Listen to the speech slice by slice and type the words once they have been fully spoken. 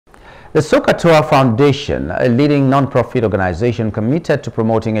The SOHCAHTOA Foundation, a leading non-profit organization committed to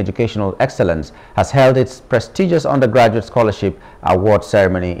promoting educational excellence, has held its prestigious undergraduate scholarship award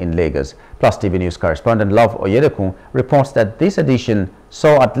ceremony in Lagos. Plus TV News correspondent Oyedokun reports that this edition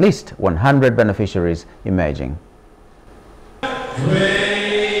saw at least 100 beneficiaries emerging.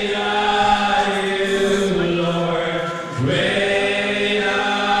 Great are you, Lord. Great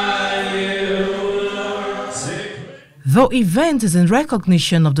are you, Lord. The event is in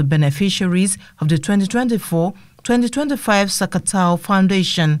recognition of the beneficiaries of the 2024-2025 SOHCAHTOA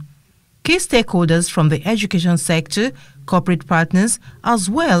Foundation. Key stakeholders from the education sector, corporate partners, as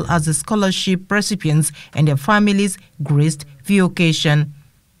well as the scholarship recipients and their families graced the occasion.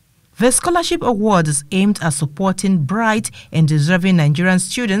 The scholarship award is aimed at supporting bright and deserving Nigerian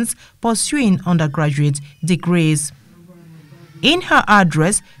students pursuing undergraduate degrees. In her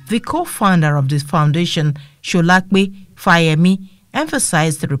address, the co-founder of this foundation, Oyedokun,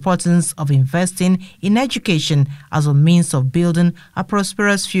 emphasized the importance of investing in education as a means of building a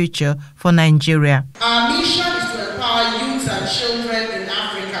prosperous future for Nigeria. Our mission is to empower youth and children in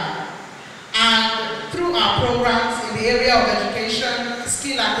Africa, and through our programs in the area of education,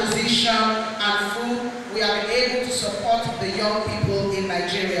 skill acquisition, and food, we have been able to support the young people in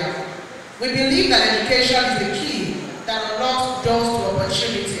Nigeria. We believe that education is the key that unlocks doors to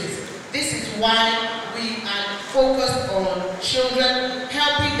opportunities. This is why we are focused on children,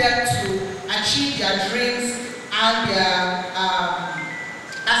 helping them to achieve their dreams and their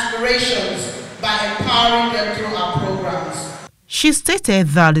aspirations by empowering them through our programs. She stated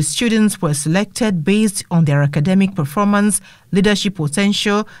that the students were selected based on their academic performance, leadership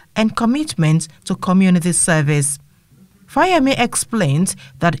potential, and commitment to community service. Oyedokun explained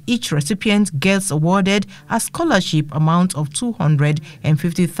that each recipient gets awarded a scholarship amount of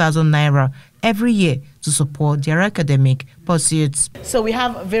 250,000 naira every year to support their academic pursuits. So we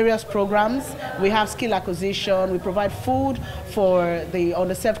have various programs. We have skill acquisition, we provide food for the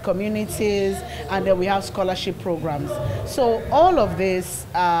underserved communities, and then we have scholarship programs. So all of this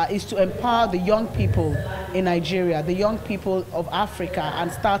is to empower the young people in Nigeria, the young people of Africa,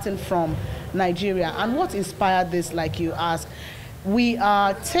 and starting from Nigeria. And what inspired this, like you asked? We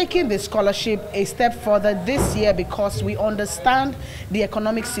are taking the scholarship a step further this year because we understand the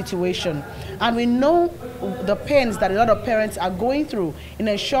economic situation and we know the pains that a lot of parents are going through in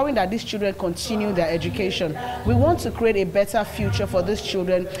ensuring that these children continue their education. We want to create a better future for these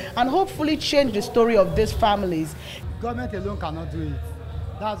children and hopefully change the story of these families. Government alone cannot do it.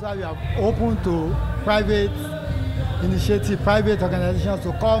 That's why we are open to private initiative, private organizations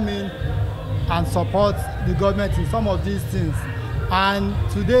to come in and support the government in some of these things. And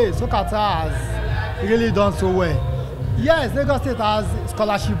today, SOHCAHTOA has really done so well. Yes, Lagos State has a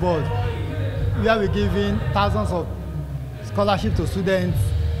scholarship board where we're giving thousands of scholarships to students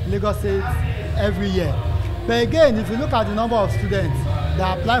in Lagos State every year. But again, if you look at the number of students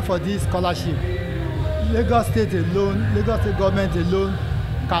that apply for this scholarship, Lagos State alone, Lagos State government alone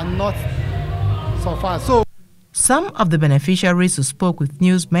cannot suffice. So, some of the beneficiaries who spoke with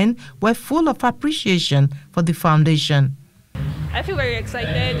newsmen were full of appreciation for the foundation. I feel very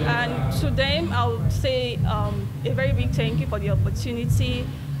excited, and to them I would say a very big thank you for the opportunity,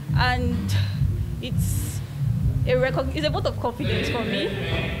 and it's a vote of confidence for me.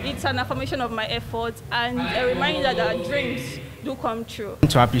 It's an affirmation of my efforts and a reminder that our dreams do come true.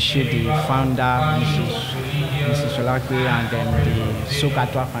 To appreciate the founder, Mrs. Oyedokun, and then the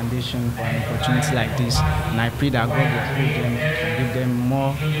SOHCAHTOA Foundation for an opportunity like this, and I pray that God will hold them and give them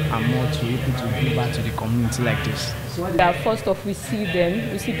more and more to be able to give back to the community like this. First off, we see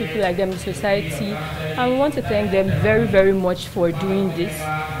people like them in society, and we want to thank them very, very much for doing this.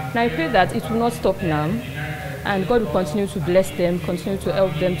 And I pray that it will not stop now, and God will continue to bless them, continue to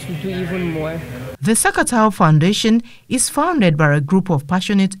help them to do even more. The SOHCAHTOA Foundation is founded by a group of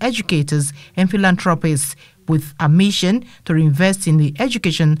passionate educators and philanthropists with a mission to invest in the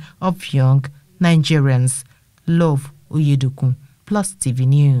education of young Nigerians. Oyedokun, Plus TV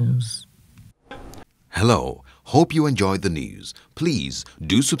News. Hello, hope you enjoyed the news. Please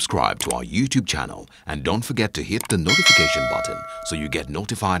do subscribe to our YouTube channel and don't forget to hit the notification button so you get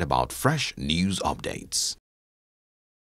notified about fresh news updates.